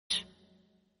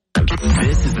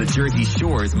This is the Jersey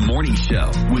Shore's morning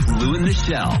show with Lou and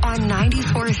Michele on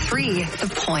 94.3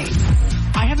 The Point.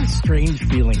 I have a strange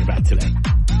feeling about today.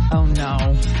 Oh, no.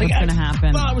 What's going to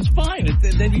happen? Well, it was fine. And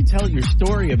then you tell your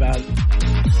story about,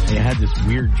 I had this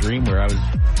weird dream where I was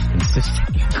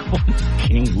insisting on calling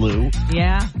King Lou.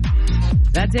 Yeah,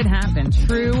 that did happen.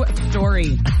 True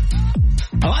story.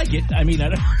 I like it. I mean,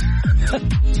 I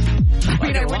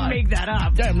wouldn't make that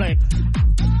up.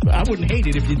 I wouldn't hate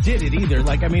it if you did it either.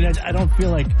 Like, I mean, I don't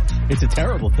feel like it's a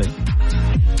terrible thing.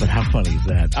 But how funny is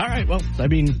that? All right, well, I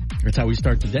mean, that's how we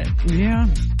start the day. Yeah.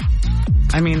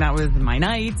 I mean, that was my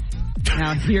night.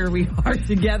 Now here we are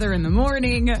together in the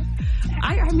morning.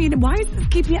 I mean, why does this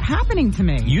keep happening to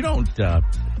me? You don't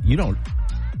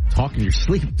talk in your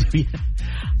sleep, do you?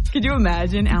 Could you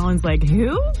imagine? Alan's like,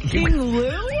 who? King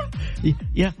Lou?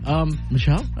 Yeah,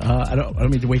 Michele, I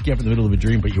don't mean to wake you up in the middle of a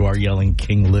dream, but you are yelling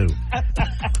King Lou.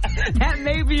 That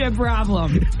may be a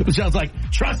problem. Michelle's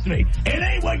like, trust me, it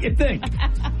ain't what you think.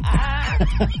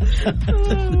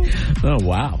 Oh,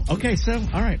 wow. Okay, so,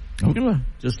 all right. I'm going to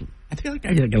just, I feel like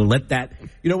I got to let that,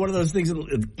 one of those things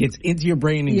that gets into your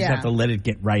brain and you just have to let it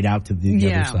get right out to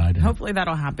the other side. Hopefully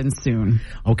that'll happen soon.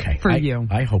 Okay. For you.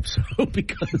 I hope so,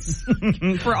 because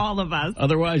for all of us.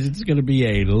 Otherwise, it's going to be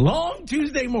a long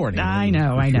Tuesday morning. I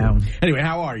know. Anyway,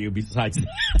 how are you besides that?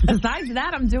 Besides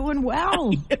that, I'm doing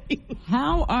well.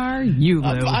 How are you,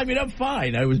 Lou? I'm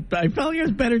fine. I felt like I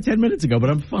was better 10 minutes ago, but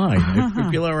I'm fine.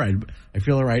 I feel all right. I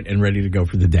feel all right and ready to go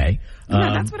for the day.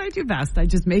 Yeah, that's what I do best. I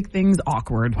just make things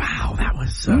awkward. Wow, that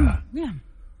was yeah.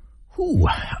 Whew.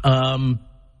 I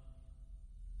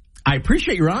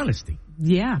appreciate your honesty.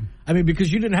 Yeah. I mean, because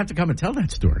you didn't have to come and tell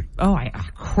that story. Oh,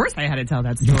 of course I had to tell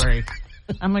that story.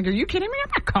 I'm like, are you kidding me?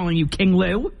 I'm not calling you King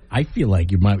Lou. I feel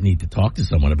like you might need to talk to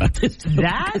someone about this.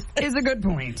 That is a good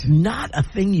point. Not a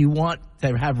thing you want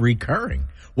to have recurring.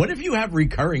 What if you have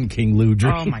recurring King Lou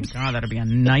dreams? Oh, my God, that'd be a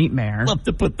nightmare. I'd love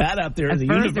to put that out there in the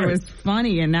universe. At first it was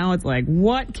funny, and now it's like,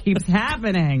 what keeps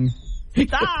happening?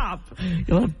 Stop.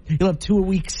 You'll have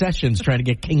 2-a-week sessions trying to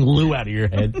get King Lou out of your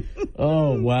head.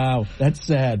 Oh, wow. That's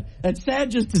sad. That's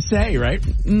sad just to say, right?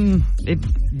 It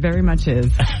very much is.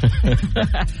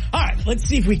 All right, let's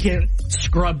see if we can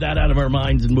scrub that out of our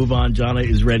minds and move on. Jonna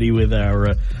is ready with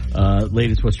our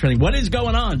latest What's Trending. What is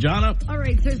going on, Jonna? All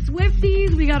right, so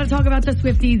Swifties, we got to talk about the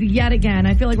Swifties yet again.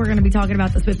 I feel like we're going to be talking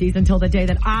about the Swifties until the day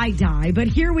that I die, but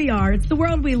here we are. It's the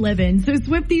world we live in. So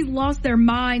Swifties lost their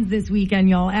minds this weekend,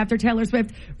 y'all, after Taylor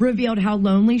Swift revealed how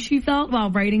lonely she felt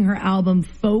while writing her album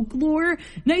Folklore.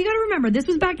 Now, you got to remember, this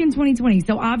was back in 2020,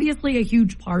 so obviously a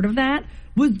huge part of that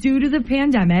was due to the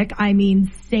pandemic. I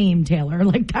mean, same, Taylor.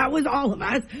 Like, that was all of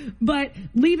us. But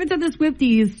leave it to the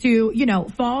Swifties to,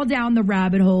 fall down the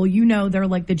rabbit hole. They're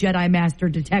like the Jedi Master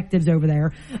detectives over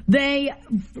there. They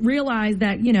realized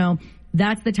that,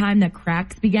 that's the time that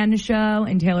cracks began to show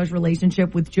in Taylor's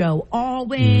relationship with Joe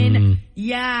Alwyn.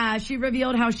 Yeah, she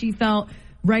revealed how she felt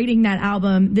writing that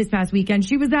album this past weekend.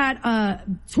 She was at a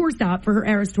tour stop for her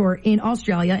Eras tour in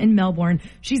Australia, in Melbourne.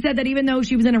 She said that even though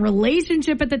she was in a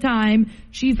relationship at the time,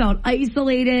 she felt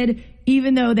isolated,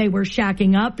 even though they were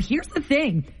shacking up. Here's the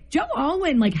thing. Joe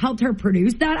Alwyn, helped her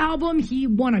produce that album. He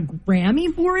won a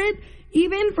Grammy for it,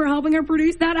 even for helping her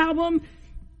produce that album.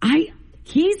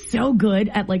 He's so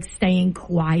good at, staying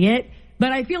quiet.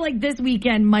 But I feel like this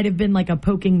weekend might have been a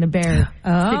poking the bear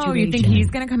situation. Oh, you think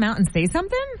he's going to come out and say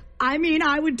something? I mean,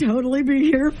 I would totally be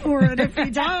here for it if he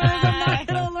does.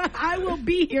 I will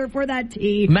be here for that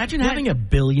tea. Imagine having 1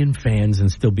 billion fans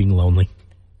and still being lonely.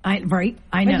 Right?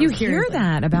 I know. But you hear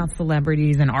that about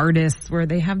celebrities and artists where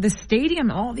they have this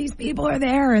stadium, all these people are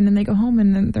there, and then they go home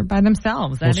and then they're by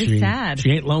themselves. That is sad.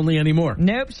 She ain't lonely anymore.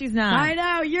 Nope, she's not. I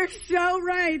know. You're so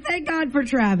right. Thank God for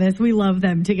Travis. We love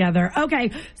them together.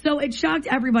 Okay, so it shocked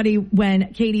everybody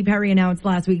when Katy Perry announced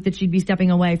last week that she'd be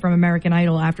stepping away from American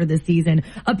Idol after this season.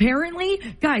 Apparently,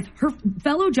 guys, her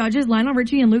fellow judges, Lionel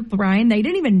Richie and Luke Bryan, they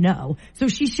didn't even know. So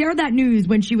she shared that news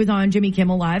when she was on Jimmy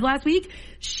Kimmel Live last week.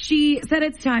 She said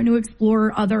it's time to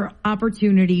explore other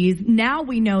opportunities. Now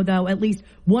we know, though, at least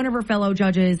one of her fellow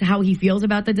judges, how he feels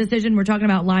about the decision. We're talking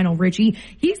about Lionel Richie.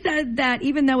 He said that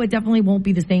even though it definitely won't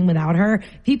be the same without her,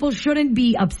 people shouldn't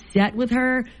be upset with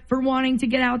her for wanting to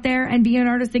get out there and be an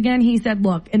artist again. He said,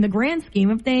 look, in the grand scheme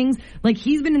of things,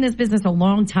 he's been in this business a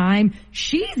long time.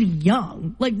 She's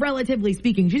young, relatively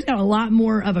speaking. She's got a lot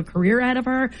more of a career ahead of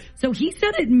her. So he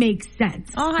said it makes sense.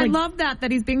 Oh, I love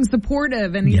that he's being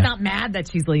supportive and he's not mad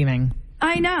that she's leaving.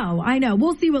 I know.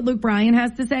 We'll see what Luke Bryan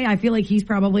has to say. I feel like he's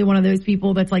probably one of those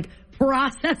people that's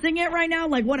processing it right now.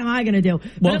 What am I going to do?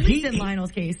 But at least in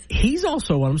Lionel's case. He's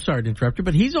also one, I'm sorry to interrupt you,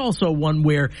 but he's also one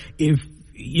where if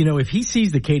if he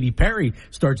sees that Katy Perry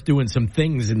starts doing some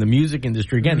things in the music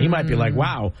industry again, he might be like,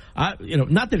 wow,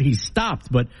 not that he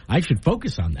stopped, but I should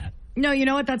focus on that. No, you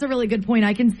know what? That's a really good point.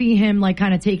 I can see him like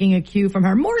kind of taking a cue from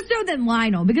her more so than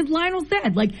Lionel, because Lionel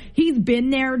said like he's been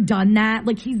there, done that.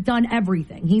 Like he's done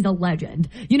everything. He's a legend.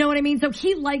 You know what I mean? So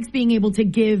he likes being able to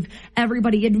give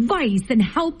everybody advice and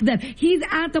help them. He's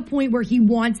at the point where he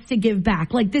wants to give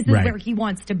back. Like this is where he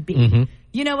wants to be. Mm-hmm.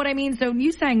 You know what I mean? So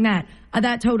you saying that,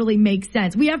 that totally makes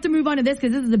sense. We have to move on to this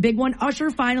because this is a big one. Usher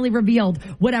finally revealed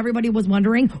what everybody was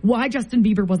wondering, why Justin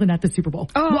Bieber wasn't at the Super Bowl.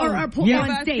 On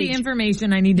stage. The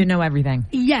information. I need to know everything.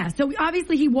 Yeah, so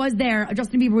obviously he was there.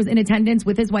 Justin Bieber was in attendance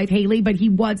with his wife Haley, but he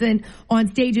wasn't on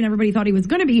stage and everybody thought he was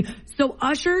going to be. So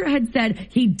Usher had said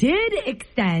he did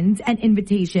extend an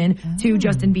invitation to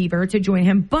Justin Bieber to join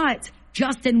him, but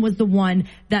Justin was the one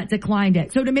that declined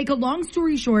it. So to make a long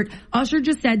story short, Usher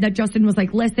just said that Justin was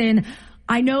like, listen,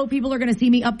 I know people are going to see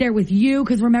me up there with you,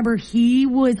 because remember, he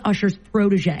was Usher's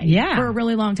protege for a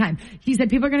really long time. He said,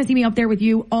 people are going to see me up there with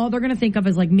you. All they're going to think of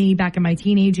is like me back in my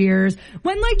teenage years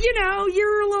when like,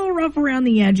 you're a little rough around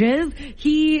the edges.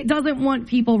 He doesn't want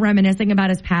people reminiscing about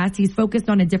his past. He's focused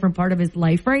on a different part of his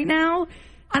life right now.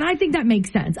 And I think that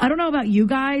makes sense. I don't know about you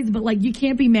guys, but like you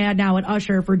can't be mad now at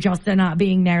Usher for Justin not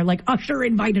being there. Like Usher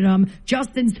invited him.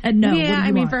 Justin said no. Yeah,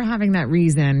 I mean, for having that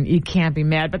reason, you can't be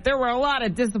mad. But there were a lot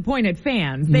of disappointed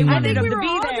fans. They wanted him to be there. I think we were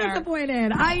all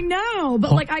disappointed. I know.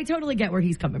 But like I totally get where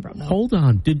he's coming from though. Hold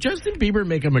on. Did Justin Bieber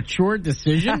make a mature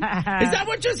decision? Is that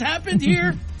what just happened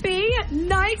here? See?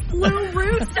 Nice Lou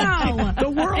Russo. The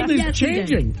world is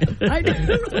changing. I know.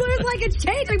 It was like it's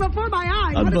changing before my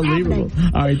eyes. Unbelievable.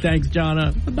 All right. Thanks,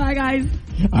 Jonna. Bye, guys.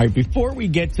 All right, before we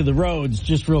get to the roads,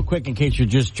 just real quick, in case you're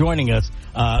just joining us,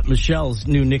 Michelle's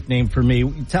new nickname for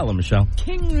me. Tell her, Michele.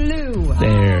 King Lou.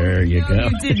 There you go.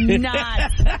 You did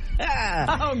not.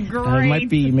 Oh, great. I might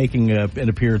be making an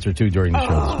appearance or two during the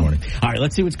show this morning. All right,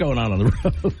 let's see what's going on the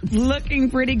road.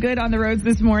 Looking pretty good on the roads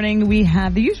this morning. We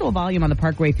have the usual volume on the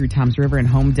Parkway through Toms River and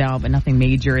Homedale, but nothing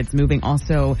major. It's moving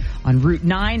also on Route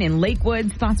 9 in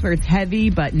Lakewood, spots where it's heavy,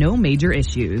 but no major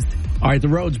issues. All right, the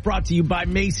road's brought to you by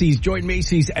Macy's. Join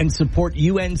Macy's and support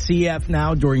UNCF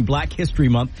now during Black History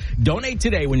Month. Donate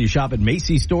today when you shop at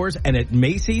Macy's stores and at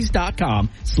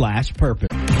Macy's.com/purpose.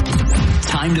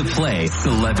 Time to play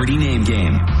Celebrity Name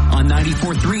Game on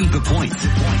 94.3 The Point.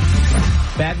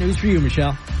 Bad news for you,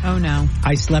 Michele. Oh, no.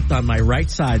 I slept on my right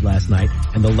side last night,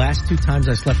 and the last two times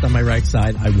I slept on my right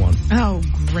side, I won. Oh,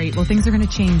 great. Well, things are going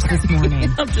to change this morning.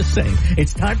 I'm just saying.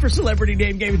 It's time for Celebrity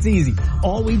Name Game. It's easy.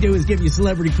 All we do is give you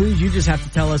celebrity clues. You just have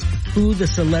to tell us who the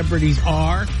celebrities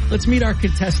are. Let's meet our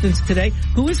contestants today.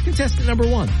 Who is contestant number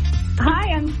one?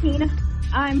 Hi, I'm Tina.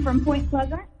 I'm from Point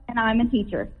Pleasant, and I'm a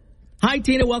teacher. Hi,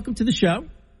 Tina. Welcome to the show.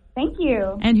 Thank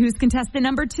you. And who's contestant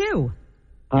number two?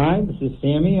 Hi, this is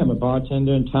Sammy. I'm a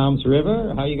bartender in Toms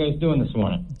River. How are you guys doing this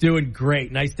morning? Doing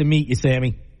great. Nice to meet you,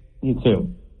 Sammy. You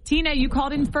too. Tina, you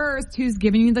called in first. Who's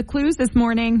giving you the clues this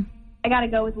morning? I got to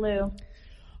go with Lou.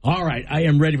 All right. I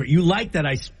am ready for it. You like that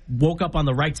I woke up on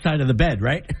the right side of the bed,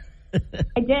 right?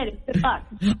 I did. It's good luck.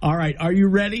 All right. Are you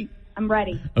ready? I'm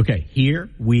ready. Okay. Here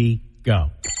we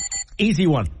go. Easy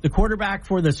one. The quarterback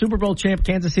for the Super Bowl champ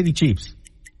Kansas City Chiefs.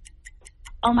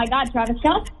 Oh, my God. Travis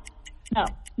Kelce?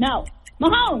 No.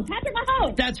 Mahomes. Patrick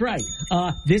Mahomes. That's right.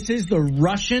 This is the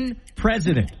Russian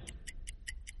president.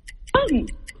 Putin.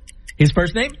 His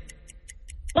first name?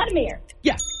 Vladimir.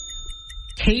 Yeah.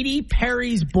 Katy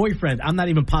Perry's boyfriend. I'm not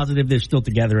even positive they're still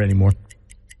together anymore.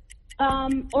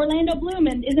 Orlando Bloom.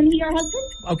 And isn't he our husband?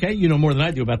 Okay, you know more than I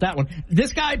do about that one.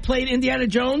 This guy played Indiana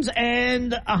Jones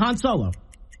and Han Solo.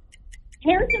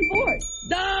 Harrison Ford.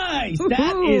 Nice.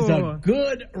 That is a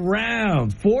good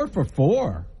round. 4 for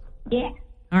 4. Yeah.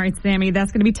 All right, Sammy,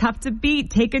 that's going to be tough to beat.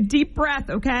 Take a deep breath,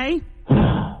 okay?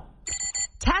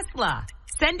 Tesla,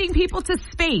 sending people to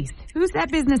space. Who's that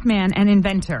businessman and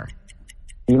inventor?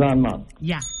 Elon Musk.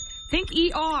 Yes. Think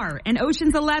ER and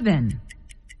Ocean's 11.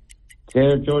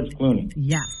 George Clooney.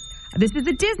 Yes. This is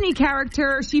a Disney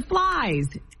character. She flies.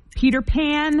 Peter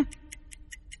Pan.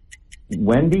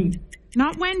 Wendy?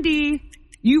 Not Wendy.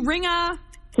 You ring a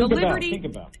the Liberty.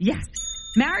 Tinkerbell. Yes.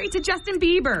 Married to Justin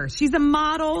Bieber. She's a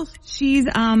model. She's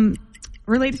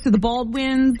related to the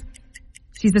Baldwins.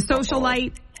 She's a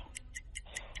socialite.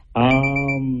 I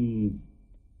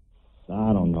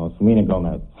don't know. Selena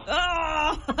Gomez.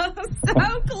 Oh,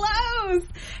 so close.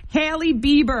 Hailey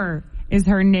Bieber is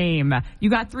her name. You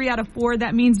got 3 out of 4.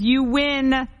 That means you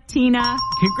win, Tina.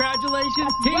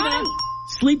 Congratulations, Tina. Right.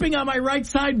 Sleeping on my right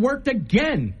side worked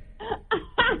again.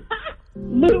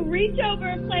 Lou, reach over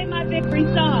and play my victory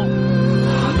song. We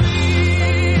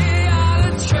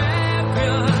are the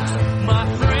champions, my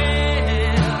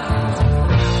friend.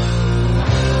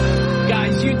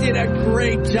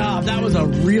 Great job. That was a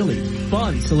really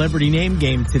fun celebrity name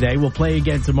game today. We'll play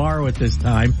again tomorrow at this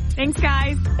time. Thanks,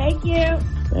 guys. Thank you.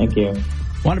 Thank you.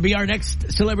 Want to be our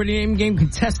next celebrity name game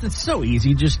contestant? So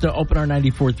easy. Just open our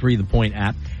 94.3 The Point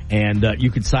app, and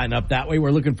you can sign up that way. We're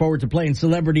looking forward to playing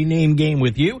celebrity name game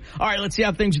with you. All right, let's see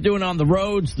how things are doing on the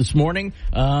roads this morning.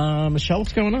 Michelle,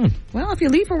 what's going on? Well, if you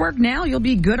leave for work now, you'll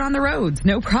be good on the roads.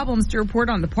 No problems to report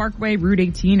on the Parkway, Route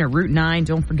 18, or Route 9.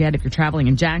 Don't forget, if you're traveling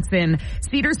in Jackson,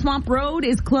 Cedar Swamp Road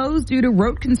is closed due to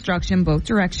road construction both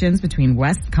directions between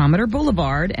West Commodore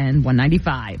Boulevard and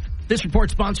 195. This report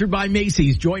sponsored by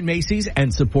Macy's. Join Macy's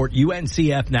and support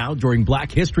UNCF now during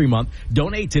Black History Month.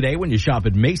 Donate today when you shop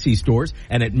at Macy's stores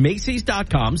and at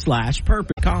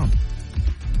Macy's.com/perfectcom.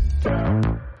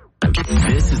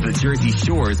 This is the Jersey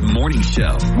Shore's morning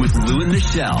show with Lou and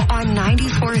Michele On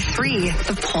 94.3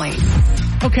 The Point.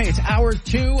 Okay, it's hour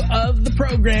 2 of the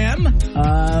program.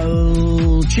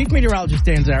 Chief Meteorologist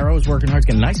Dan Zarrow is working hard to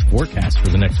get a nice forecast for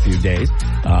the next few days.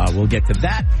 We'll get to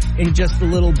that in just a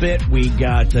little bit. We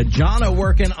got Jonna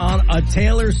working on a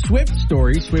Taylor Swift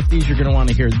story. Swifties, you're going to want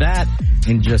to hear that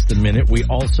in just a minute. We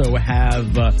also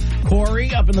have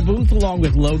Corey up in the booth along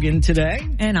with Logan today.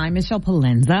 And I'm Michele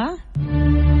Palenza.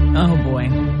 Oh, boy.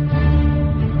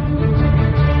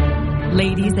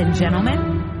 Ladies and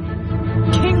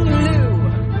gentlemen, King Lou.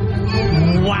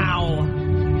 Wow.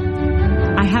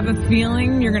 I have a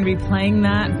feeling you're going to be playing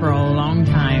that for a long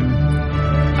time.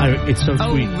 It's so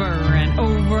sweet. Over and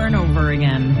over and over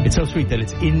again. It's so sweet that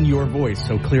it's in your voice,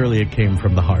 so clearly it came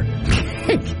from the heart.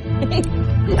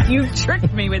 You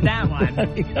tricked me with that one.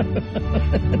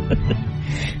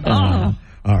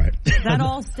 All right. That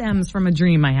all stems from a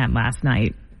dream I had last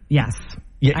night. Yes.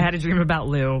 Yeah. I had a dream about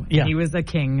Lou. Yeah. He was a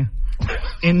king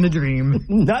in the dream.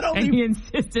 Not only... And he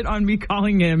insisted on me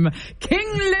calling him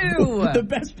King Lou. The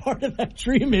best part of that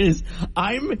dream is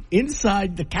I'm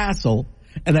inside the castle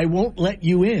and I won't let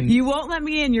you in. You won't let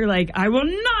me in. You're like, I will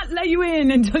not let you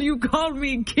in until you call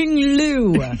me King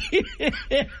Lou.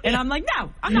 And I'm like,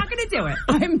 no, I'm not going to do it.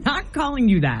 I'm not calling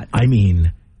you that. I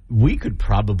mean, we could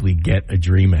probably get a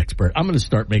dream expert. I'm going to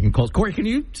start making calls. Corey, can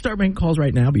you start making calls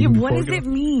right now? Yeah, what does it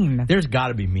mean? There's got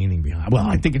to be meaning behind it. Well,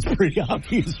 I think it's pretty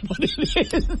obvious what it is.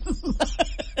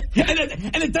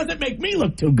 and it doesn't make me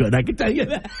look too good, I can tell you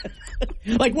that.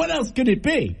 Like, what else could it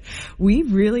be? We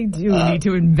really do need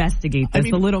to investigate this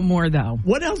a little more, though.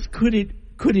 What else could it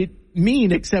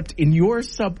mean except in your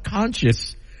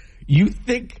subconscious, you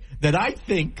think that I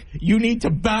think you need to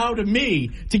bow to me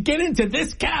to get into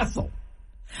this castle?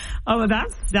 Oh,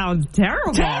 that sounds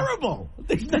terrible. Terrible!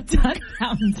 That does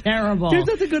sound terrible. There's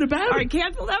nothing good about it. All right,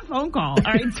 cancel that phone call. All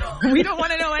right, we don't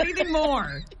want to know anything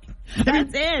more.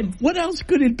 That's it. What else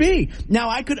could it be? Now,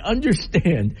 I could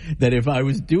understand that if I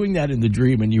was doing that in the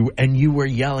dream and you were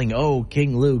yelling, oh,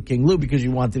 King Lou, because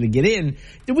you wanted to get in,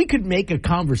 then we could make a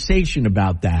conversation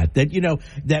about that. That, you know,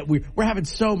 that we're having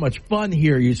so much fun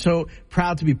here. You're so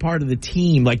proud to be part of the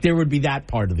team. Like, there would be that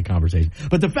part of the conversation.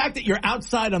 But the fact that you're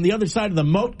outside on the other side of the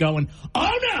moat going,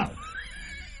 oh, no!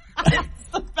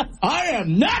 I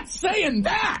am not saying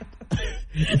that!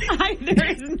 There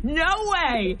is no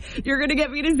way you're going to get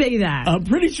me to say that. I'm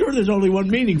pretty sure there's only one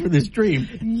meaning for this dream.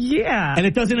 Yeah. And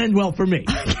it doesn't end well for me.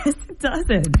 I guess it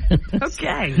doesn't.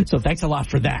 Okay. So thanks a lot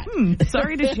for that.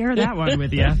 Sorry to share that one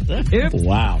with you. Oops.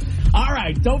 Wow. All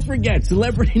right. Don't forget,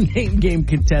 celebrity name game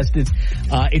contestants.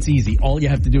 It's easy. All you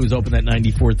have to do is open that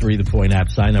 94.3 The Point app,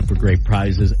 sign up for great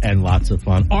prizes and lots of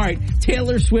fun. All right.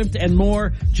 Taylor Swift and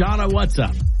more. Jonna, what's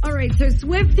up? All right, so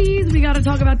Swifties, we got to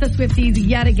talk about the Swifties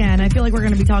yet again. I feel like we're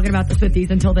going to be talking about the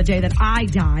Swifties until the day that I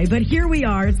die, but here we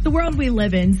are. It's the world we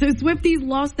live in. So Swifties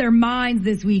lost their minds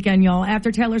this weekend, y'all,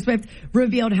 after Taylor Swift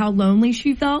revealed how lonely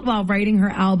she felt while writing her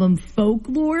album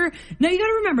Folklore. Now, you got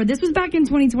to remember, this was back in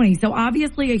 2020, so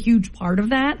obviously a huge part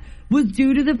of that was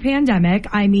due to the pandemic.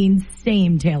 I mean,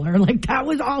 same, Taylor. Like, that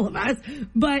was all of us.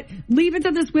 But leave it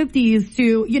to the Swifties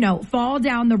to, you know, fall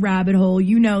down the rabbit hole.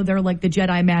 You know, they're like the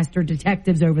Jedi Master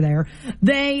detectives over there.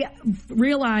 They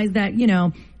realized that, you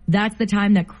know, that's the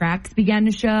time that cracks began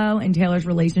to show in Taylor's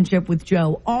relationship with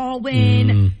Joe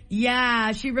Alwyn.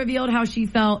 Yeah, she revealed how she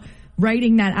felt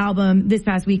writing that album this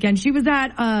past weekend. She was at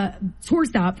a tour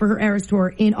stop for her Eras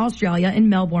tour in Australia, in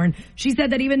Melbourne. She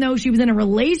said that even though she was in a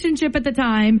relationship at the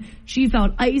time, she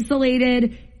felt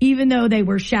isolated, even though they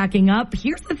were shacking up.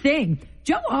 Here's the thing.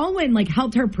 Joe Alwyn, like,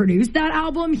 helped her produce that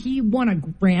album. He won a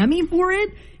Grammy for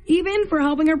it, even for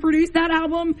helping her produce that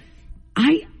album.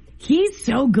 He's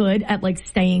so good at, like,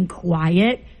 staying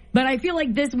quiet. But I feel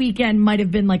like this weekend might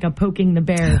have been like a poking the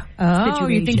bear situation.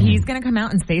 You think he's going to come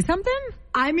out and say something?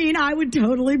 I mean, I would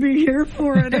totally be here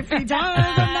for it if he does.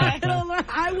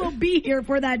 I will be here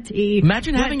for that tea.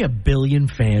 Imagine having 1 billion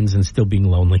fans and still being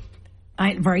lonely.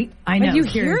 I know. But you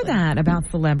hear that about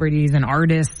celebrities and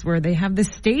artists where they have this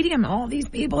stadium, all these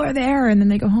people are there, and then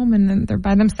they go home and then they're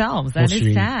by themselves. That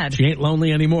is sad. She ain't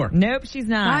lonely anymore. Nope, she's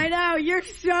not. I know. You're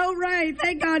so right.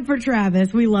 Thank God for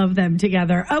Travis. We love them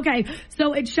together. Okay,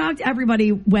 so it shocked everybody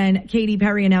when Katy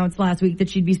Perry announced last week that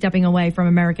she'd be stepping away from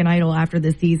American Idol after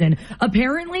this season.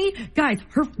 Apparently, guys,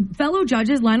 her fellow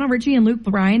judges, Lionel Richie and Luke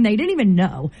Bryan, they didn't even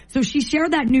know. So she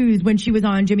shared that news when she was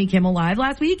on Jimmy Kimmel Live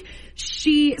last week.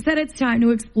 She said it's time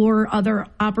to explore other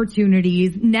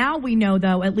opportunities. Now we know,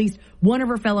 though, at least one of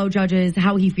her fellow judges,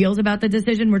 how he feels about the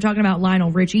decision. We're talking about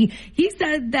Lionel Richie. He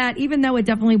said that even though it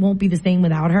definitely won't be the same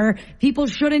without her, people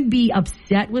shouldn't be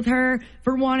upset with her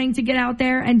for wanting to get out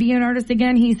there and be an artist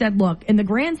again. He said, look, in the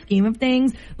grand scheme of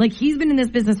things, like, he's been in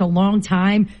this business a long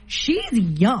time. She's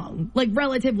young, like,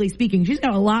 relatively speaking. She's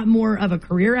got a lot more of a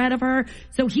career ahead of her.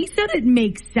 So he said it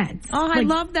makes sense. Oh, I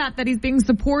love that he's being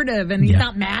supportive and he's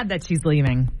not mad that she's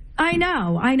leaving. I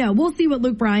know. We'll see what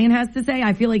Luke Bryan has to say.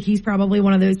 I feel like he's probably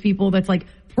one of those people that's like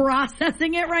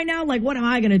processing it right now. Like, what am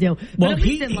I going to do? But at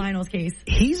least in Lionel's case.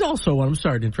 He's also one, I'm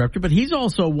sorry to interrupt you, but he's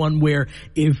also one where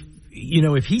if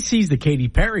he sees that Katy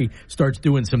Perry starts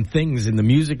doing some things in the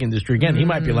music industry again, he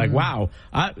might be like, wow,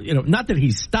 not that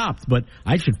he's stopped, but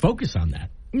I should focus on that.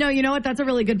 No, you know what? That's a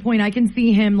really good point. I can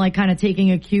see him like kind of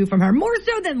taking a cue from her more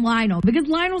so than Lionel, because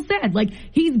Lionel said like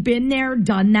he's been there,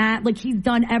 done that. Like, he's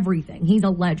done everything. He's a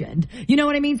legend. You know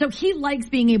what I mean? So he likes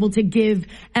being able to give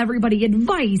everybody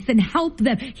advice and help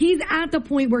them. He's at the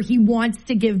point where he wants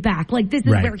to give back. Like, this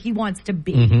is where he wants to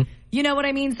be. Mm-hmm. You know what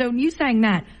I mean? So you saying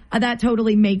that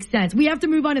totally makes sense. We have to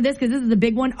move on to this because this is a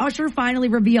big one. Usher finally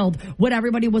revealed what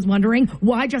everybody was wondering,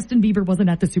 why Justin Bieber wasn't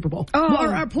at the Super Bowl.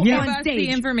 On stage. That's the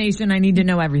information. I need to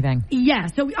know everything. Yeah,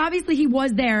 so obviously he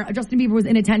was there. Justin Bieber was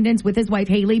in attendance with his wife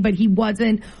Haley, but he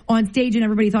wasn't on stage and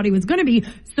everybody thought he was going to be.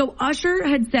 So Usher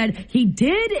had said he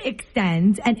did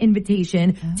extend an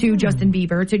invitation to Justin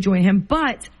Bieber to join him,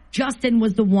 but Justin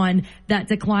was the one that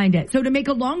declined it. So to make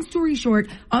a long story short,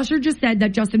 Usher just said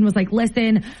that Justin was like,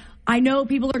 listen, I know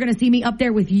people are going to see me up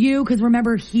there with you, because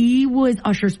remember, he was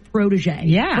Usher's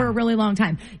protege for a really long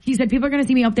time. He said, people are going to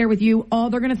see me up there with you. All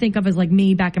they're going to think of is like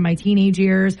me back in my teenage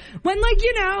years when, like,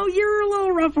 you're a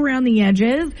little rough around the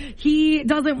edges. He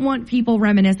doesn't want people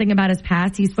reminiscing about his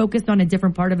past. He's focused on a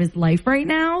different part of his life right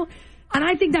now. And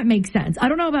I think that makes sense. I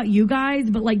don't know about you guys,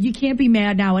 but like, you can't be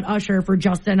mad now at Usher for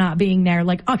Justin not being there.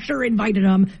 Like, Usher invited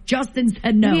him. Justin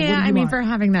said no. Yeah, I mean, for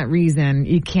having that reason,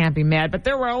 you can't be mad. But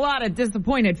there were a lot of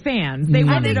disappointed fans. They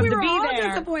wanted him to be there. I think we were all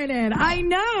disappointed. I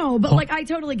know. But like, I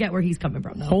totally get where he's coming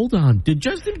from, though. Hold on. Did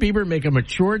Justin Bieber make a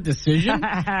mature decision? Is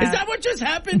that what just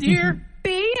happened here?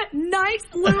 Be nice,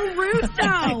 Lou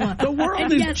Russo. The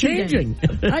world is changing.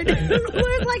 I know. It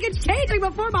looks like it's changing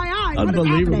before my eyes.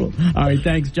 Unbelievable. All right,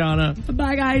 thanks, Jonna.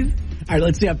 Bye, guys. All right,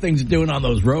 let's see how things are doing on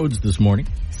those roads this morning.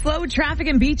 Slow traffic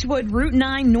in Beechwood, Route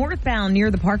 9 northbound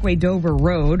near the Parkway Dover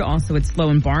Road. Also, it's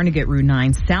slow in Barnegat, Route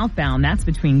 9 southbound. That's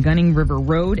between Gunning River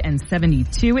Road and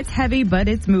 72. It's heavy, but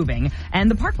it's moving.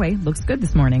 And the Parkway looks good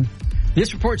this morning.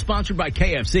 This report sponsored by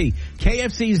KFC.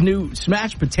 KFC's new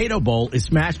smashed potato bowl is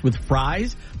smashed with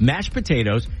fries, mashed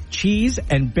potatoes, cheese,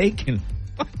 and bacon.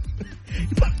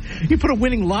 You put a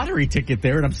winning lottery ticket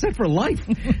there and I'm set for life.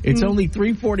 It's only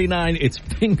 $3.49. It's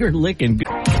finger licking.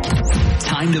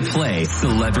 Time to play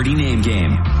Celebrity Name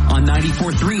Game on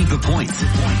 94.3 The Point.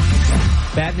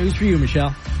 Bad news for you,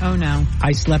 Michele. Oh, no.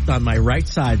 I slept on my right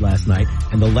side last night,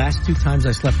 and the last 2 times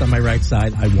I slept on my right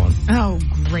side, I won. Oh,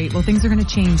 great. Well, things are going to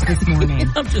change this morning.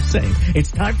 I'm just saying.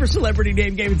 It's time for Celebrity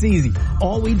Name Game. It's easy.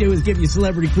 All we do is give you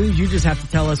celebrity clues. You just have to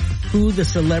tell us who the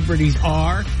celebrities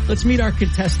are. Let's meet our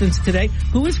contestants today.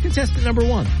 Who is contestant number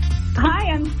 1?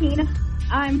 Hi, I'm Tina.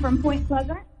 I'm from Point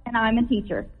Pleasant, and I'm a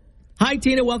teacher. Hi,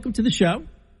 Tina. Welcome to the show.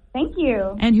 Thank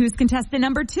you. And who's contestant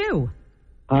number 2?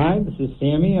 Hi, this is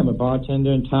Sammy. I'm a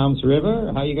bartender in Toms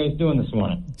River. How you guys doing this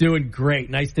morning? Doing great.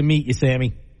 Nice to meet you,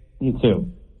 Sammy. You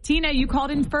too. Tina, you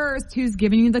called in first. Who's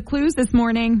giving you the clues this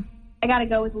morning? I got to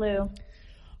go with Lou.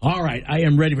 All right. I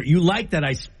am ready for it. You like that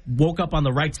I woke up on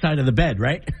the right side of the bed,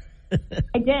 right?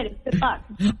 I did. Good luck.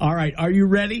 All right. Are you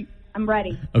ready? I'm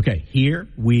ready. Okay. Here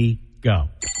we go.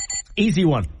 Easy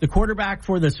one. The quarterback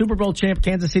for the Super Bowl champ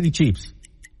Kansas City Chiefs.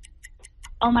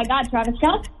 Oh, my God. Travis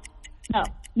Kelce?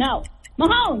 No.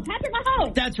 Mahomes. Patrick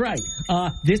Mahomes. That's right.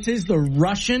 This is the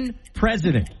Russian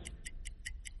president.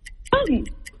 Putin.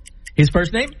 His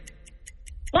first name?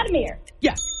 Vladimir.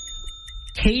 Yeah.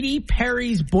 Katy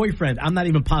Perry's boyfriend. I'm not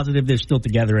even positive they're still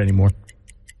together anymore.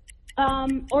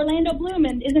 Orlando Bloom,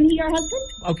 and isn't he our husband?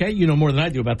 Okay, you know more than I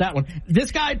do about that one.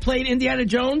 This guy played Indiana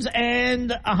Jones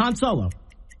and Han Solo.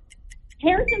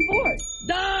 Harrison Ford.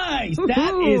 Nice!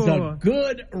 That is a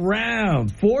good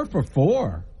round. 4 for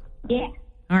 4. Yeah.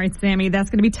 All right, Sammy, that's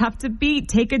going to be tough to beat.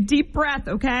 Take a deep breath,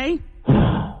 okay?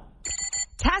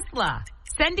 Tesla,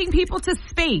 sending people to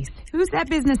space. Who's that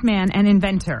businessman and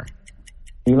inventor?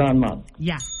 Elon Musk.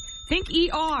 Yes. Think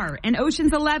ER and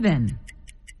Ocean's 11.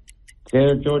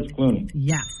 George Clooney.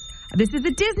 Yes. This is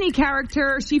a Disney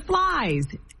character. She flies.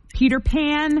 Peter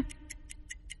Pan.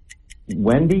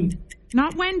 Wendy.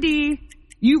 Not Wendy.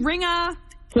 You ring a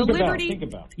the Liberty.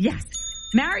 Tinkerbell. Yes.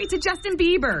 Married to Justin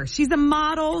Bieber. She's a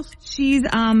model. She's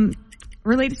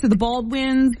related to the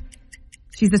Baldwins.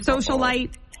 She's a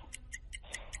socialite.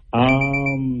 I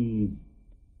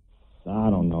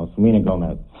don't know. Selena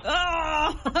Gomez.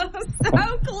 Oh,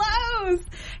 so close.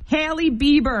 Hailey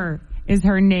Bieber is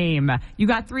her name. You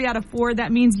got 3 out of 4.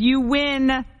 That means you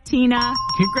win, Tina.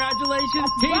 Congratulations,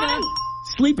 Tina. Right.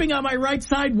 Sleeping on my right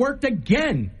side worked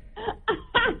again.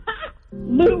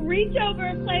 Lou, reach over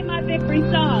and play my victory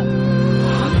song. We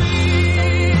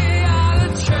are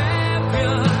the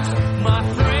champions,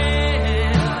 my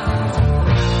friend.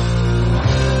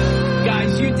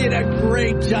 Guys, you did a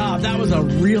great job. That was a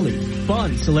really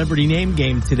fun celebrity name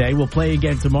game today. We'll play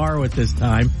again tomorrow at this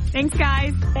time. Thanks,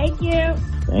 guys. Thank you.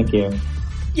 Thank you.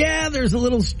 Yeah, there's a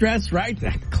little stress, right?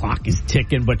 That clock is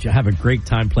ticking, but you have a great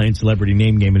time playing Celebrity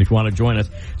Name Game. And if you want to join us,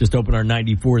 just open our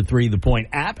 94.3 The Point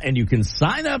app, and you can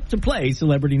sign up to play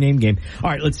Celebrity Name Game. All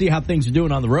right, let's see how things are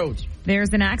doing on the roads. There's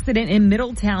an accident in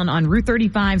Middletown on Route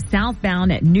 35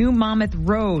 southbound at New Monmouth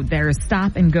Road. There's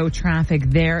stop-and-go traffic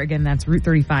there. Again, that's Route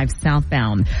 35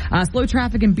 southbound. Slow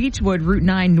traffic in Beechwood, Route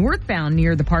 9 northbound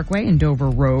near the Parkway and Dover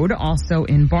Road. Also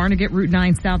in Barnegat, Route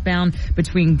 9 southbound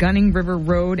between Gunning River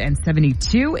Road and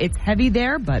 72. It's heavy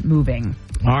there, but moving.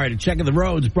 All right, a check of the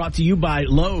roads brought to you by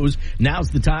Lowe's. Now's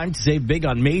the time to save big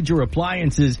on major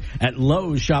appliances at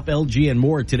Lowe's. Shop LG and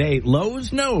more today.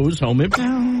 Lowe's knows home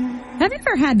improvement. Have you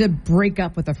ever had to break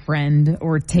up with a friend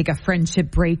or take a friendship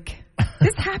break?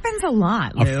 This happens a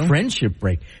lot, Lou. A friendship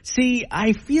break. See,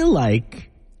 I feel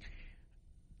like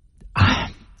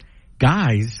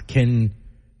guys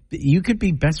you could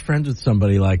be best friends with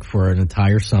somebody like for an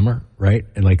entire summer, right?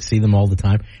 And like see them all the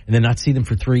time and then not see them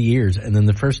for 3 years. And then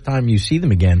the first time you see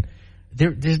them again,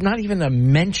 there's not even a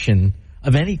mention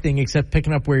of anything except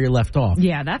picking up where you left off.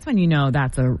 Yeah, that's when you know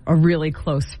that's a really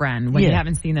close friend, when you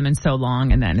haven't seen them in so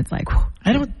long, and then it's like, whew,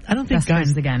 I don't think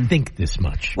guys again think this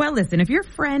much. Well, listen, if your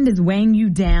friend is weighing you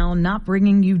down, not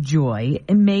bringing you joy,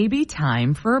 it may be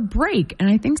time for a break. And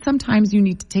I think sometimes you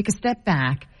need to take a step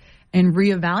back and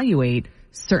reevaluate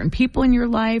certain people in your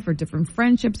life or different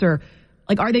friendships, or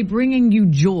like, are they bringing you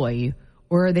joy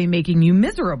or are they making you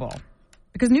miserable?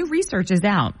 Because new research is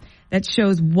out that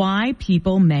shows why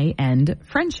people may end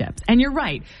friendships. And you're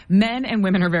right. Men and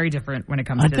women are very different when it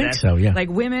comes to this. I think so, yeah. Like,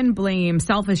 women blame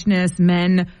selfishness.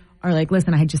 Men are like,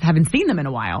 listen, I just haven't seen them in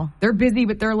a while. They're busy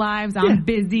with their lives. I'm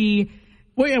busy.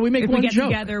 Well, yeah, we make one joke.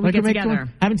 We get together.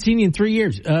 Haven't seen you in 3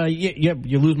 years.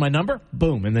 You lose my number?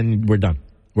 Boom. And then we're done.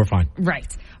 We're fine.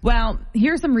 Right. Well,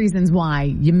 here's some reasons why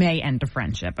you may end a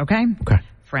friendship, okay? Okay.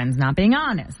 Friends not being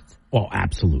honest. Oh,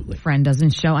 absolutely. Friend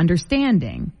doesn't show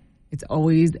understanding. It's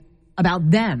always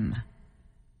about them.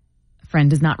 Friend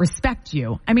does not respect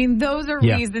you. I mean, those are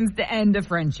reasons to end a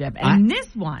friendship. And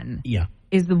this one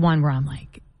is the one where I'm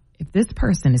like, if this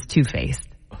person is two-faced,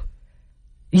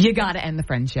 you got to end the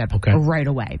friendship right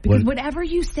away. Because whatever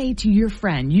you say to your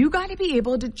friend, you got to be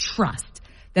able to trust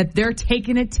that they're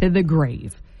taking it to the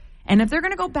grave. And if they're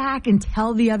going to go back and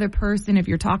tell the other person, if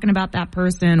you're talking about that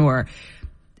person or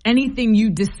anything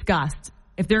you discussed,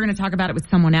 if they're going to talk about it with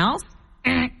someone else,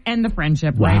 end the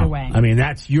friendship right away. I mean,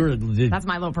 that's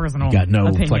my little personal You got no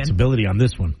opinion. flexibility on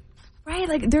this one. Right,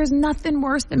 like there's nothing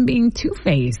worse than being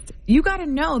two-faced. You got to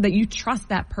know that you trust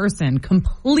that person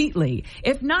completely.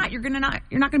 If not, you're not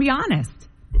going to be honest.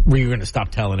 Well, you're going to stop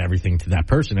telling everything to that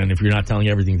person, and if you're not telling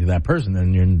everything to that person,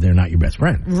 then they're not your best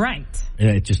friend. Right. And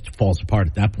it just falls apart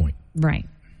at that point. Right.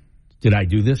 Did I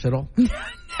do this at all?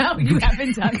 No, you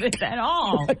haven't done this at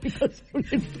all. Because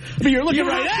you're looking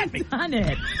right at me. Done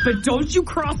it, but don't you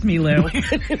cross me, Lou.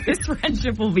 This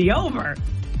friendship will be over.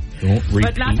 Don't repeat.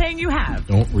 But not saying you have.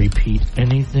 Don't repeat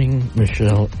anything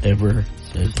Michele ever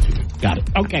says to you. Got it.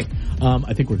 Okay.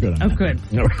 I think we're good on that. Good.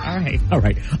 All right. All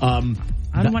right.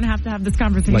 I don't want to have this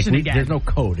conversation again. There's no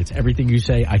code. It's everything you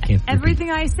say. I can't.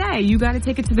 Everything I say, you got to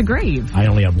take it to the grave. I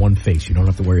only have one face. You don't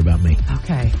have to worry about me.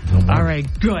 Okay. All right.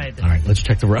 Good. All right. Let's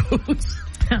check the roads.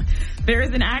 There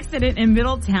is an accident in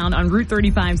Middletown on Route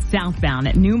 35 southbound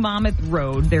at New Monmouth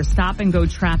Road. There's stop-and-go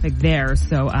traffic there,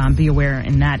 so be aware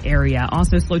in that area.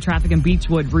 Also, slow traffic in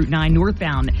Beechwood, Route 9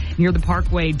 northbound near the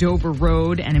Parkway, Dover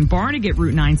Road, and in Barnegat,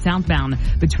 Route 9 southbound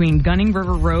between Gunning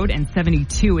River Road and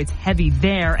 72. It's heavy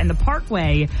there. And the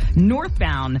Parkway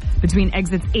northbound between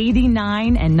exits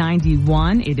 89 and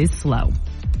 91, it is slow.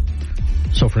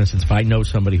 So, for instance, if I know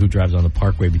somebody who drives on the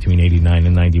Parkway between 89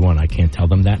 and 91, I can't tell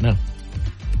them that now?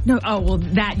 No, well,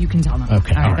 that you can tell them.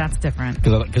 Okay, all right. That's different.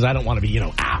 Because I don't want to be,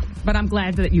 But I'm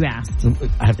glad that you asked.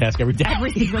 I have to ask every day.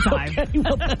 Every single time.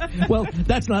 Okay, well,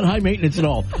 that's not high maintenance at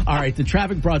all. All right, the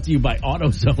traffic brought to you by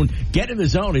AutoZone. Get in the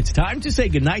zone. It's time to say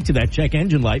goodnight to that check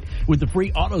engine light with the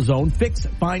free AutoZone Fix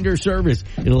Finder service.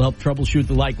 It'll help troubleshoot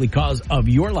the likely cause of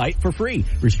your light for free.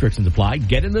 Restrictions apply.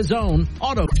 Get in the zone.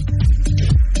 Auto.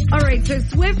 All right, so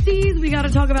Swifties, we got to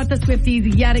talk about the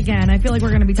Swifties yet again. I feel like we're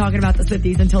going to be talking about the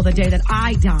Swifties until the day that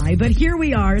I die, but here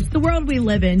we are. It's the world we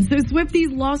live in. So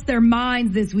Swifties lost their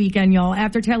minds this weekend, y'all,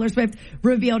 after Taylor Swift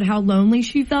revealed how lonely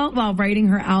she felt while writing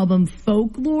her album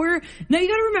Folklore. Now, you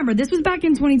got to remember, this was back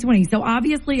in 2020, so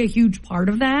obviously a huge part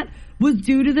of that was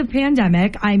due to the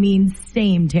pandemic. I mean,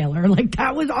 same, Taylor. Like,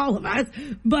 that was all of us.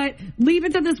 But leave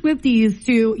it to the Swifties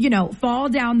to, fall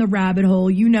down the rabbit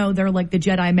hole. They're like the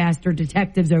Jedi Master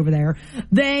detectives over there.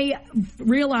 They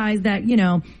realized that,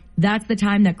 that's the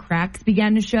time that cracks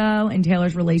began to show in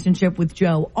Taylor's relationship with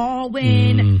Joe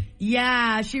Alwyn.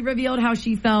 Yeah, she revealed how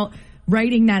she felt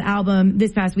writing that album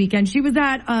this past weekend. She was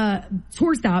at a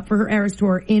tour stop for her Eras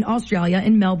tour in Australia,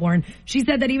 in Melbourne. She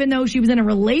said that even though she was in a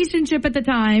relationship at the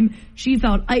time, she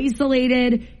felt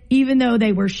isolated, even though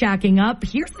they were shacking up.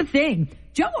 Here's the thing.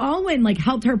 Joe Alwyn,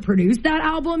 helped her produce that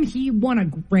album. He won a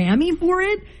Grammy for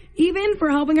it, even for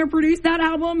helping her produce that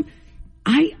album.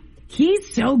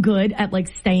 He's so good at,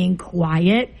 staying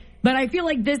quiet. But I feel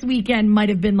like this weekend might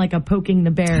have been a poking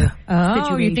the bear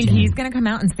situation. You think he's going to come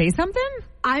out and say something?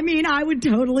 I mean, I would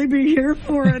totally be here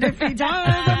for it if he does.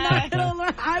 I'm not gonna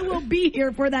lie. I will be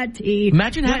here for that tea.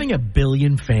 Imagine having 1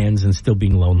 billion fans and still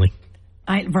being lonely.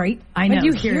 I know. But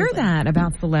you hear that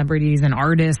about celebrities and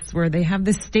artists where they have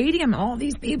this stadium, all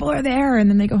these people are there, and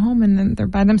then they go home and then they're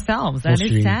by themselves. That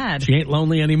is sad. She ain't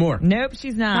lonely anymore. Nope,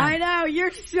 she's not. I know.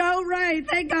 You're so right.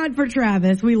 Thank God for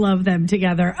Travis. We love them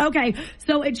together. Okay,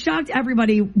 so it shocked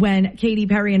everybody when Katy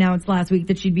Perry announced last week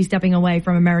that she'd be stepping away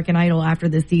from American Idol after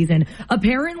this season.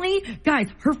 Apparently, guys,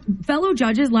 her fellow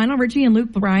judges, Lionel Richie and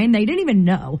Luke Bryan, they didn't even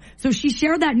know. So she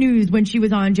shared that news when she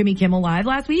was on Jimmy Kimmel Live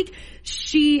last week.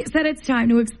 She said it's time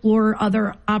to explore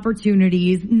other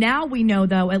opportunities. Now we know,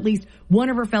 though, at least one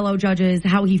of her fellow judges,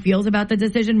 how he feels about the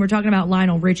decision. We're talking about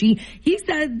Lionel Richie. He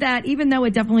said that even though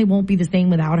it definitely won't be the same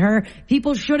without her,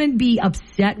 people shouldn't be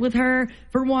upset with her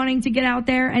for wanting to get out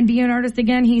there and be an artist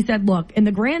again. He said, look, in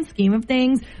the grand scheme of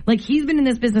things, he's been in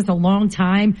this business a long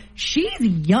time. She's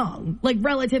young,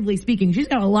 relatively speaking. She's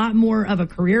got a lot more of a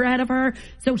career ahead of her.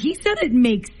 So he said it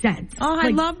makes sense. Oh, I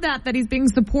love that he's being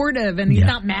supportive and he's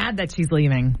not mad that she's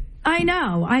leaving. I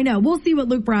know. We'll see what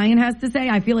Luke Bryan has to say.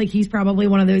 I feel like he's probably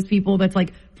one of those people that's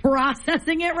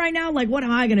processing it right now. What am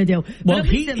I going to do? But at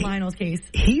least in Lionel's case.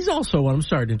 He's also one, I'm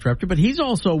sorry to interrupt you, but he's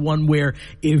also one where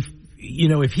if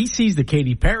he sees that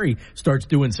Katy Perry starts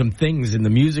doing some things in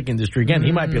the music industry again,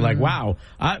 he might be like, wow,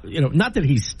 not that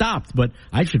he's stopped, but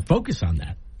I should focus on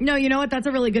that. No, you know what? That's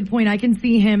a really good point. I can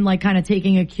see him kind of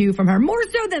taking a cue from her more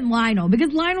so than Lionel,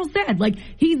 because Lionel said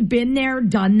he's been there,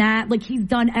 done that. He's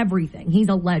done everything. He's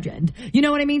a legend. You know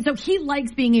what I mean? So he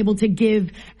likes being able to give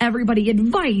everybody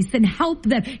advice and help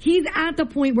them. He's at the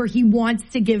point where he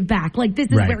wants to give back. This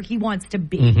is where he wants to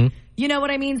be. Mm-hmm. You know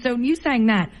what I mean? So you saying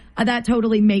that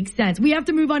totally makes sense. We have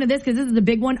to move on to this because this is a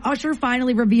big one. Usher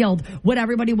finally revealed what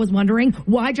everybody was wondering,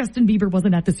 why Justin Bieber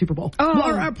wasn't at the Super Bowl.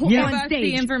 On stage.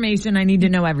 The information. I need to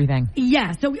know everything.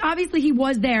 Yeah, so obviously he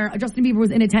was there. Justin Bieber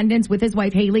was in attendance with his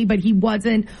wife Haley, but he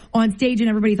wasn't on stage and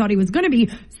everybody thought he was going to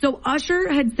be. So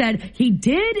Usher had said he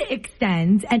did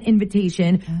extend an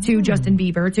invitation to Justin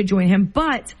Bieber to join him,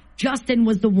 but Justin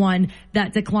was the one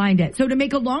that declined it. So to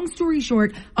make a long story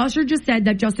short, Usher just said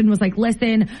that Justin was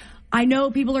listen, I know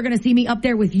people are going to see me up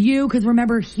there with you, because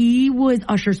remember, he was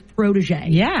Usher's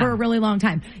protege for a really long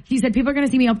time. He said people are going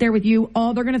to see me up there with you.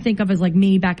 All they're going to think of is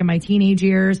me back in my teenage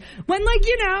years when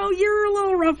you're a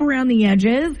little rough around the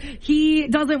edges. He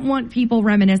doesn't want people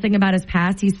reminiscing about his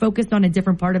past. He's focused on a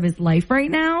different part of his life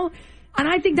right now. And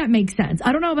I think that makes sense.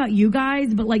 I don't know about you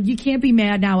guys, but like you can't be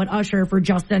mad now at Usher for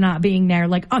Justin not being there.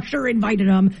 Like Usher invited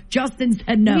him. Justin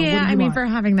said no. Yeah, I mean, for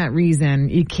having that reason,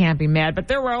 you can't be mad. But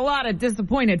there were a lot of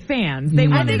disappointed fans. They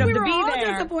wanted him to be there. I think we were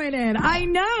all disappointed. I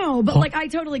know. But like I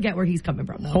totally get where he's coming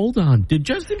from, though. Hold on. Did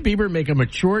Justin Bieber make a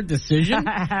mature decision? Is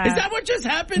that what just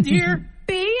happened here?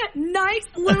 Be nice,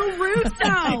 Lou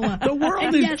Russo. The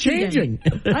world is changing.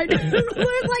 I know. It looks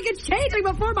like it's changing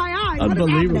before my eyes.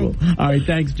 Unbelievable. All right,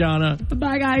 thanks, Jonna.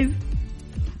 Bye, guys.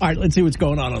 All right, let's see what's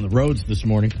going on the roads this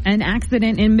morning. An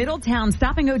accident in Middletown,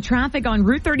 stop-and-go traffic on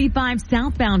Route 35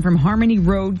 southbound from Harmony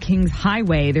Road, Kings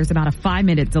Highway. There's about a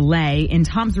 5-minute delay. In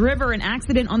Toms River, an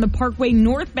accident on the Parkway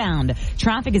northbound.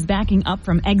 Traffic is backing up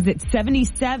from exit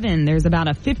 77. There's about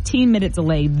a 15-minute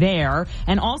delay there.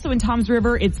 And also in Toms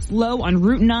River, it's slow on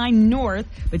Route 9 north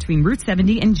between Route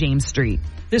 70 and James Street.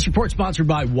 This report sponsored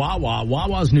by Wawa.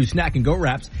 Wawa's new snack and go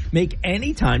wraps make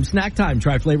anytime snack time.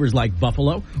 Try flavors like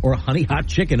buffalo or honey hot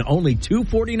chicken, only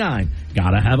 $2.49.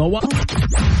 Gotta have a Wawa.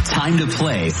 Time to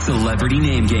play Celebrity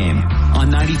Name Game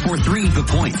on 94.3 The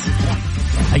Point.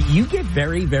 You get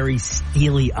very, very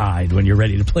steely-eyed when you're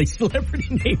ready to play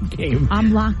Celebrity Name Game.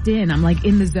 I'm locked in. I'm like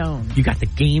in the zone. You got the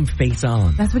game face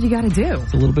on. That's what you gotta do.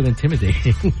 It's a little bit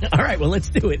intimidating. All right, well, let's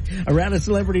do it. Around a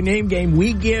Celebrity Name Game,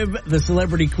 we give the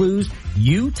celebrity clues.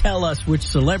 You tell us which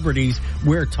celebrities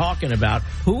we're talking about.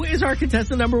 Who is our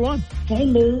contestant number one? Hey,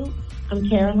 Lou. I'm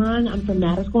Caroline. I'm from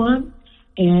Mattisquan,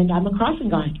 and I'm a crossing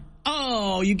guard.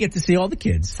 Oh, you get to see all the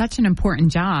kids. Such an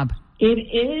important job. It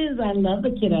is. I love the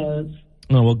kiddos.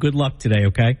 Oh, well, good luck today,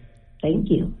 okay? Thank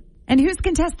you. And who's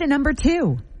contestant number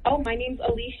two? Oh, my name's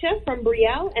Alicia from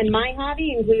Brielle, and my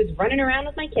hobby includes running around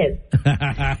with my kids.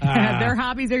 Their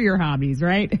hobbies are your hobbies,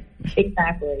 right?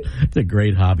 Exactly. It's a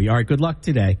great hobby. All right, good luck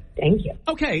today. Thank you.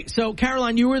 Okay, so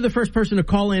Caroline, you were the first person to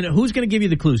call in. Who's going to give you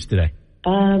the clues today?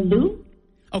 Lou?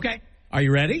 Okay, are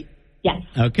you ready? Yes.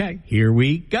 Okay, here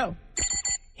we go.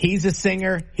 He's a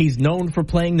singer. He's known for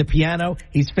playing the piano.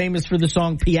 He's famous for the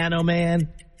song Piano Man.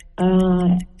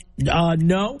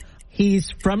 No.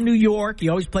 He's from New York. He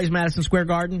always plays Madison Square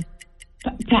Garden.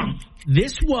 Pass.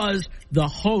 This was the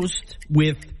host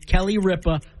with Kelly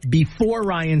Ripa before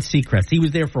Ryan Seacrest. He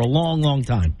was there for a long, long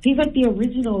time. He's like the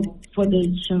original for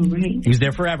the show, right? He was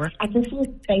there forever. I just saw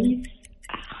his face.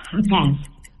 Pass.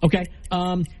 Okay.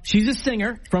 She's a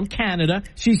singer from Canada.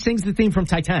 She sings the theme from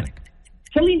Titanic.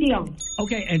 Celine Dion.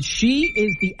 Okay, and she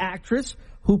is the actress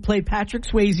who played Patrick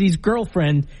Swayze's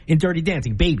girlfriend in Dirty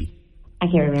Dancing, Baby. I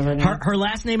can't remember that. Her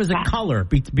last name is a color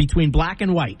between black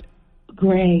and white.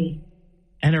 Gray.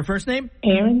 And her first name?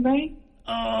 Aaron Gray?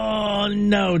 Oh,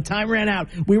 no. Time ran out.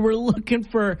 We were looking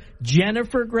for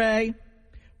Jennifer Gray.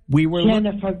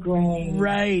 Jennifer Gray.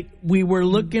 Right. We were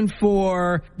looking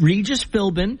for Regis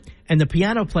Philbin, and the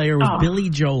piano player was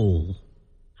Billy Joel.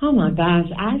 Oh, my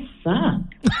gosh. I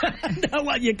suck. No,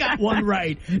 well, you got one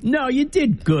right. No, you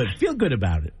did good. Feel good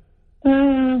about it. I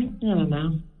don't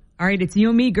know. All right, it's you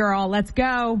and me, girl. Let's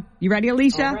go. You ready,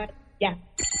 Alicia? All right. Yeah.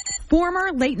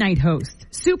 Former late night host.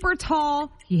 Super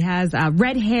tall. He has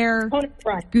red hair.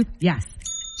 Yes.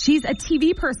 She's a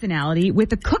TV personality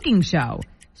with a cooking show.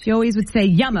 She always would say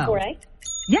yummo. Rachel Ray?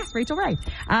 Yes, Rachel Ray.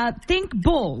 Think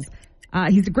Bulls.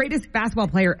 He's the greatest basketball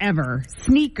player ever.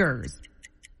 Sneakers.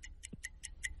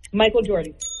 Michael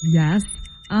Jordan. Yes.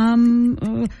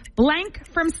 Blank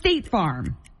from State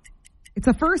Farm. It's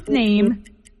a first name.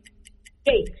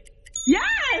 Jake.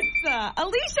 Yes!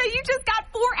 Alicia, you just got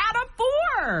 4 out of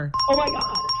 4. Oh, my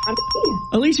God. I'm a team.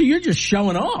 Alicia, you're just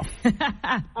showing off.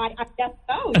 I guess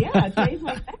so, yeah. Today's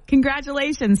my day.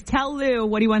 Congratulations. Tell Lou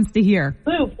what he wants to hear.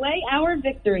 Lou, play our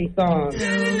victory song.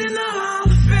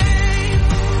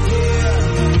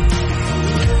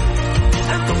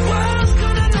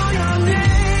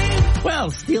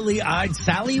 Well, steely-eyed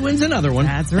Sally wins another one.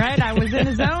 That's right. I was in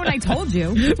the zone. I told you.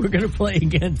 We're going to play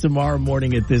again tomorrow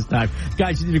morning at this time.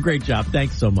 Guys, you did a great job.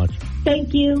 Thanks so much.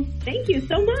 Thank you. Thank you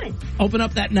so much. Open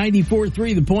up that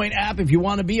 94.3 The Point app if you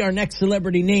want to be our next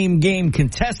Celebrity Name Game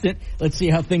contestant. Let's see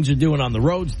how things are doing on the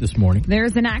roads this morning.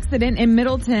 There's an accident in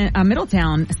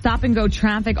Middletown. Stop-and-go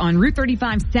traffic on Route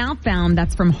 35 southbound.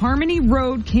 That's from Harmony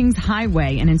Road, Kings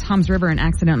Highway. And in Toms River, an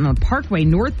accident on the Parkway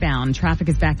northbound. Traffic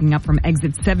is backing up from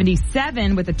exit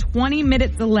 77 with a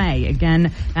 20-minute delay.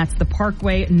 Again, that's the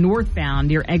Parkway northbound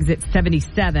near exit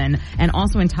 77. And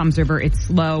also in Toms River, it's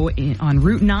slow on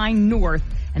Route 9 north,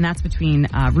 and that's between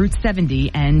Route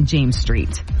 70 and James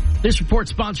Street. This report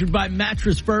sponsored by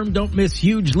Mattress Firm. Don't miss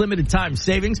huge limited time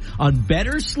savings on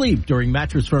better sleep during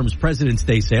Mattress Firm's President's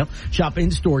Day sale. Shop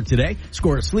in-store today.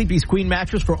 Score a Sleepy's Queen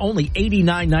mattress for only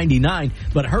 $89.99.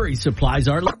 But hurry, supplies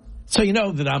are So you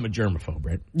know that I'm a germaphobe,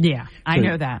 right? Yeah, I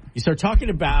know that. You start talking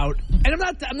about, and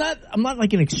I'm not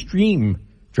like an extreme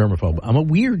germaphobe. I'm a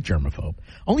weird germaphobe.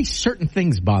 Only certain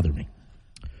things bother me.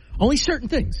 Only certain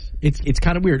things. It's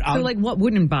kind of weird. So, like, what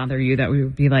wouldn't bother you that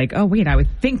would be like, oh, wait, I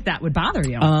would think that would bother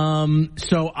you?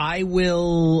 So I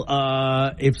will,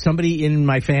 if somebody in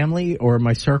my family or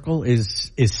my circle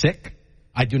is sick,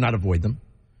 I do not avoid them.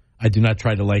 I do not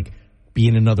try to, like, be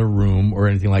in another room or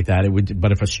anything like that.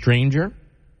 But if a stranger,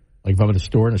 like if I'm at a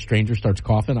store and a stranger starts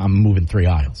coughing, I'm moving 3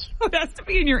 aisles. Oh, that's to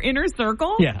be in your inner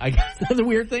circle? Yeah, that's a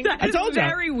weird thing. I told you.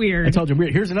 Very weird. I told you.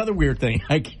 Here's another weird thing.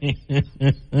 I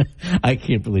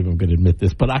can't believe I'm going to admit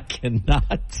this, but I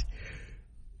cannot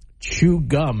chew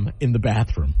gum in the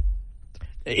bathroom,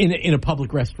 in a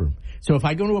public restroom. So if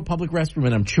I go to a public restroom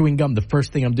and I'm chewing gum, the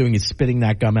first thing I'm doing is spitting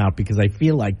that gum out because I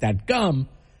feel like that gum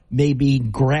may be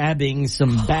grabbing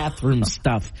some bathroom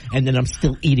stuff, and then I'm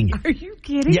still eating it. Are you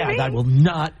kidding me? I will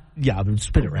not. Yeah, I would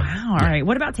spit it right. Wow. All right.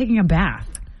 What about taking a bath?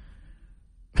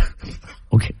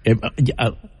 Okay.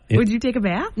 Would you take a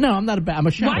bath? No, I'm not a bath. I'm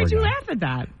a shower Why'd you guy. laugh at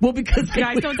that? Well, because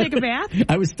guys don't take a bath?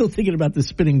 I was still thinking about the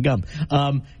spitting gum.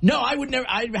 No, I would never.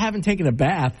 I haven't taken a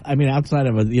bath. I mean, outside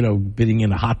of being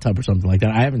in a hot tub or something like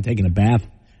that, I haven't taken a bath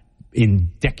in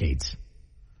decades.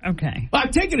 Okay. Well,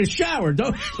 I've taken a shower.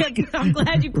 Don't. I'm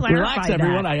glad you clarified Relax,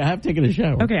 everyone. I have taken a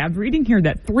shower. Okay, I'm reading here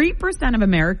that 3% of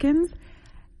Americans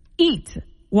eat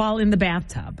while in the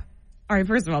bathtub. All right,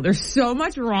 first of all, there's so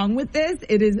much wrong with this.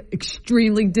 It is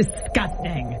extremely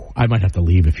disgusting. I might have to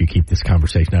leave if you keep this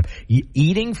conversation up.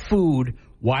 Eating food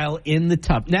while in the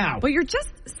tub. Now. But you're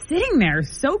just sitting there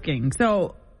soaking.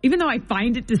 So even though I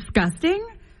find it disgusting,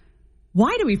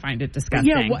 why do we find it disgusting?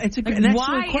 Yeah, well, it's an excellent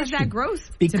question. Why is that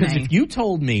gross Because if you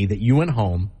told me that you went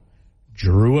home,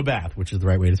 drew a bath, which is the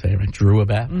right way to say it, right? Drew a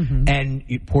bath, and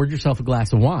you poured yourself a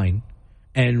glass of wine,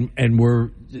 and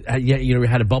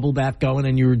had a bubble bath going,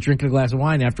 and you were drinking a glass of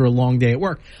wine after a long day at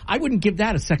work, I wouldn't give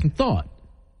that a second thought.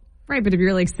 Right, but if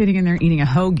you're like sitting in there eating a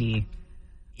hoagie,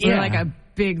 or like a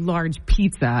big, large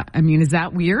pizza, I mean, is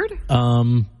that weird?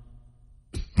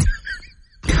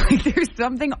 There's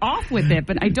something off with it,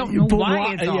 but I don't know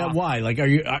why it's off. Yeah, why? Like, are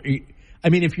you? I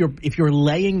mean, if you're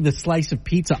laying the slice of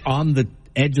pizza on the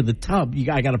edge of the tub,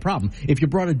 I got a problem. If you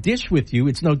brought a dish with you,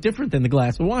 it's no different than the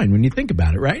glass of wine when you think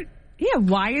about it, right? Yeah.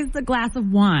 Why is the glass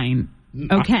of wine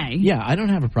okay? I don't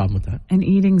have a problem with that. And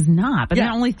eating's not, but then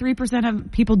only 3%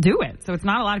 of people do it, so it's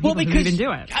not a lot of people who even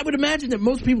do it. I would imagine that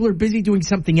most people are busy doing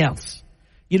something else.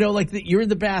 You know, like you're in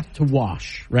the bath to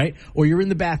wash, right? Or you're in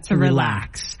the bath to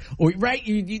relax. Or, right,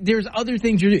 there's other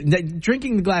things you're doing.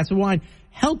 Drinking the glass of wine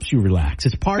helps you relax.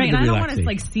 It's part of the relaxation. I don't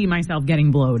want to, see myself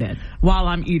getting bloated while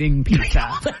I'm eating pizza.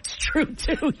 That's true,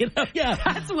 too. Yeah.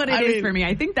 That's what it is for me.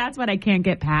 I think that's what I can't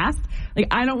get past. Like,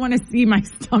 I don't want to see my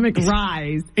stomach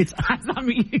rise as I'm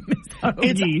eating this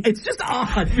hoagie. It's just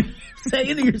odd.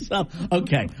 Saying to yourself,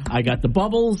 okay, I got the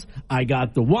bubbles, I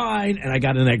got the wine, and I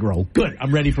got an egg roll. Good,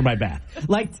 I'm ready for my bath.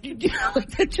 That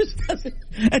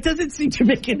doesn't seem to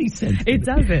make any sense. It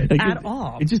doesn't at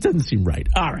all. It just doesn't seem right.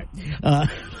 All right.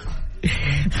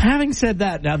 Having said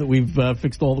that, now that we've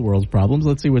fixed all the world's problems,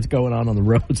 let's see what's going on the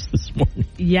roads this morning.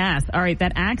 Yes. All right.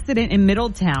 That accident in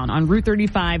Middletown on Route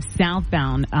 35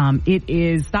 southbound, it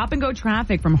is stop-and-go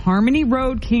traffic from Harmony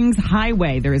Road, Kings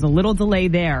Highway. There is a little delay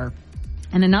there.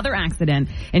 And another accident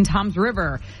in Toms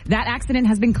River. That accident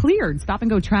has been cleared.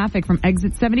 Stop-and-go traffic from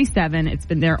exit 77. It's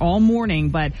been there all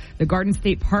morning, but the Garden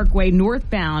State Parkway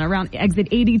northbound around exit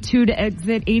 82 to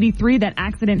exit 83, that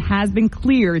accident has been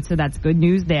cleared, so that's good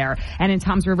news there. And in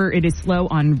Toms River, it is slow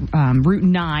on Route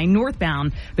 9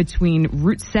 northbound between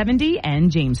Route 70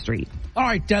 and James Street. All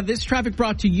right, this traffic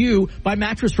brought to you by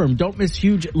Mattress Firm. Don't miss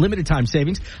huge limited time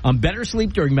savings on better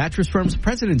sleep during Mattress Firm's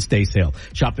President's Day sale.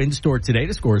 Shop in store today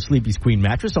to score a Sleepy's Queen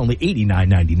mattress, only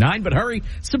 $89.99. But hurry,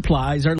 supplies are